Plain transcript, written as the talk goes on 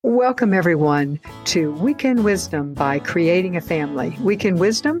Welcome, everyone, to Weekend Wisdom by Creating a Family. Weekend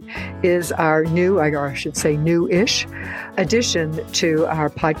Wisdom is our new, or I should say new-ish, addition to our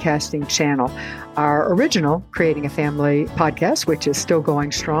podcasting channel. Our original Creating a Family podcast, which is still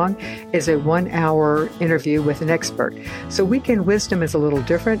going strong, is a 1-hour interview with an expert. So Weekend Wisdom is a little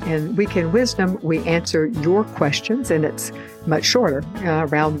different. In Weekend Wisdom, we answer your questions, and it's much shorter,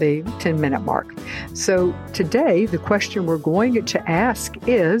 around the 10-minute mark. So today, the question we're going to ask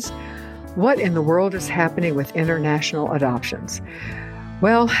is, what in the world is happening with international adoptions?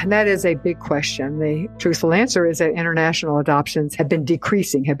 Well, that is a big question. The truthful answer is that international adoptions have been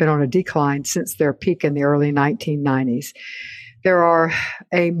decreasing, have been on a decline since their peak in the early 1990s. There are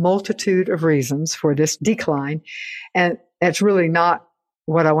a multitude of reasons for this decline, and that's really not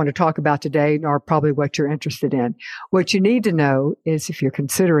what I want to talk about today, nor probably what you're interested in. What you need to know is if you're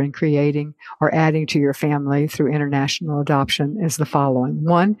considering creating or adding to your family through international adoption is the following.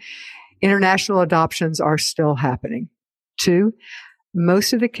 1, international adoptions are still happening. 2,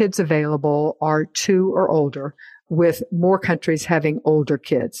 most of the kids available are 2 or older, with more countries having older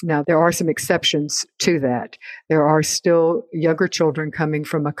kids. Now, there are some exceptions to that. There are still younger children coming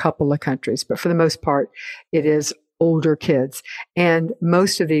from a couple of countries, but for the most part, it is older kids. And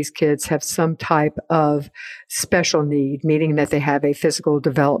most of these kids have some type of special need, meaning that they have a physical,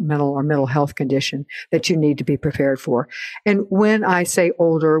 developmental, or mental health condition that you need to be prepared for. And when I say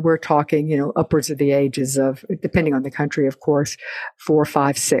older, we're talking, upwards of the ages of, depending on the country, of course, 4,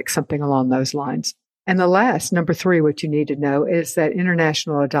 5, 6, something along those lines. And the last, number 3, what you need to know is that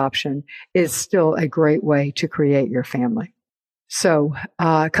international adoption is still a great way to create your family. So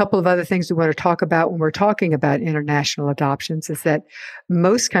a couple of other things we want to talk about when we're talking about international adoptions is that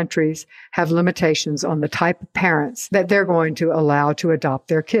most countries have limitations on the type of parents that they're going to allow to adopt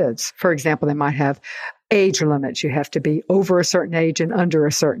their kids. For example, they might have age limits. You have to be over a certain age and under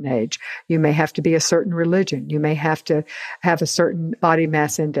a certain age. You may have to be a certain religion. You may have to have a certain body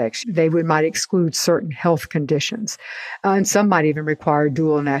mass index. They might exclude certain health conditions. And some might even require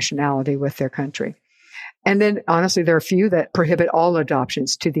dual nationality with their country. And then, honestly, there are a few that prohibit all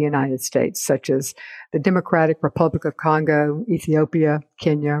adoptions to the United States, such as the Democratic Republic of Congo, Ethiopia,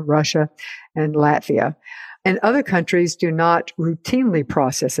 Kenya, Russia, and Latvia. And other countries do not routinely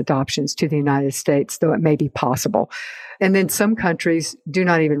process adoptions to the United States, though it may be possible. And then some countries do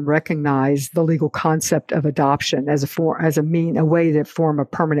not even recognize the legal concept of adoption as a way to form a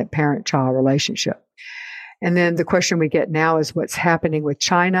permanent parent-child relationship. And then the question we get now is what's happening with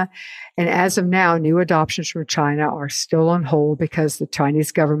China. And as of now, new adoptions from China are still on hold because the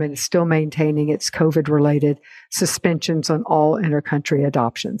Chinese government is still maintaining its COVID-related suspensions on all inter-country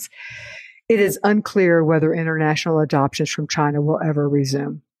adoptions. It is unclear whether international adoptions from China will ever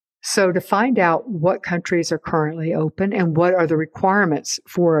resume. So to find out what countries are currently open and what are the requirements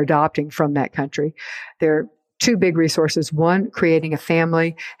for adopting from that country, there are 2 big resources. 1, Creating a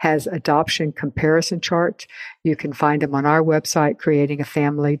Family has adoption comparison charts. You can find them on our website,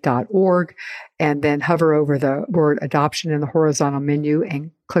 creatingafamily.org, and then hover over the word adoption in the horizontal menu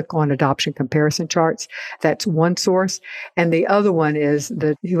and click on adoption comparison charts. That's one source. And the other one is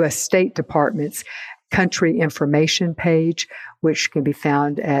the U.S. State Department's country information page, which can be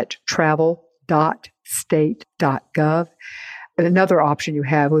found at travel.state.gov. And another option you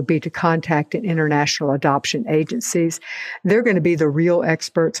have would be to contact an international adoption agencies. They're going to be the real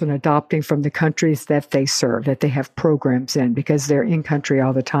experts on adopting from the countries that they serve, that they have programs in, because they're in country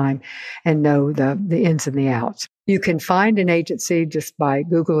all the time and know the ins and the outs. You can find an agency just by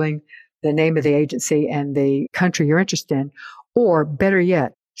Googling the name of the agency and the country you're interested in, or better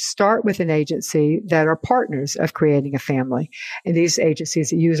yet, start with an agency that are partners of Creating a Family. And these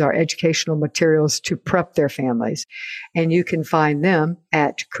agencies use our educational materials to prep their families. And you can find them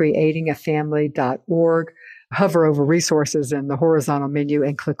at creatingafamily.org. Hover over resources in the horizontal menu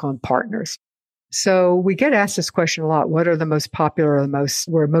and click on partners. So we get asked this question a lot. What are the most popular,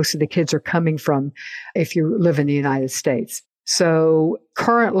 where most of the kids are coming from if you live in the United States? So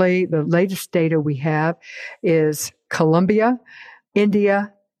currently, the latest data we have is Colombia,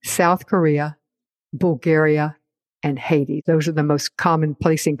 India, South Korea, Bulgaria, and Haiti. Those are the most common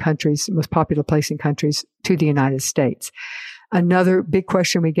placing countries, most popular placing countries to the United States. Another big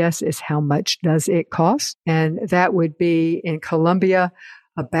question we guess is how much does it cost? And that would be in Colombia,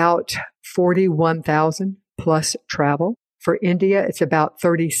 about $41,000 plus travel. For India, it's about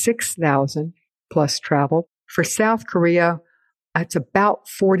 $36,000 plus travel. For South Korea, it's about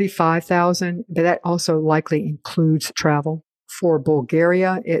 $45,000, but that also likely includes travel. For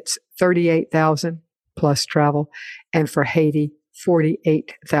Bulgaria, it's $38,000 plus travel. And for Haiti,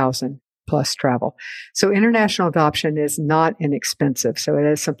 $48,000 plus travel. So international adoption is not inexpensive. So it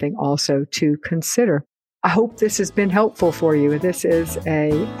is something also to consider. I hope this has been helpful for you. This is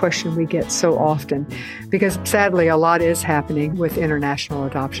a question we get so often because sadly, a lot is happening with international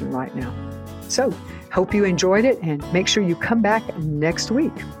adoption right now. So hope you enjoyed it and make sure you come back next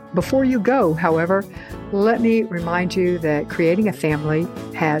week. Before you go, however, let me remind you that Creating a Family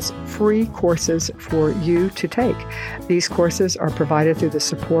has free courses for you to take. These courses are provided through the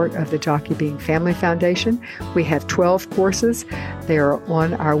support of the Jockey Bean Family Foundation. We have 12 courses. They are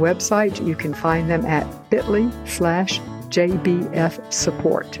on our website. You can find them at bit.ly/JBF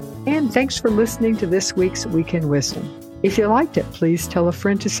support. And thanks for listening to this week's Week in Wisdom. If you liked it, please tell a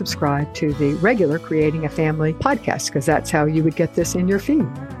friend to subscribe to the regular Creating a Family podcast, because that's how you would get this in your feed.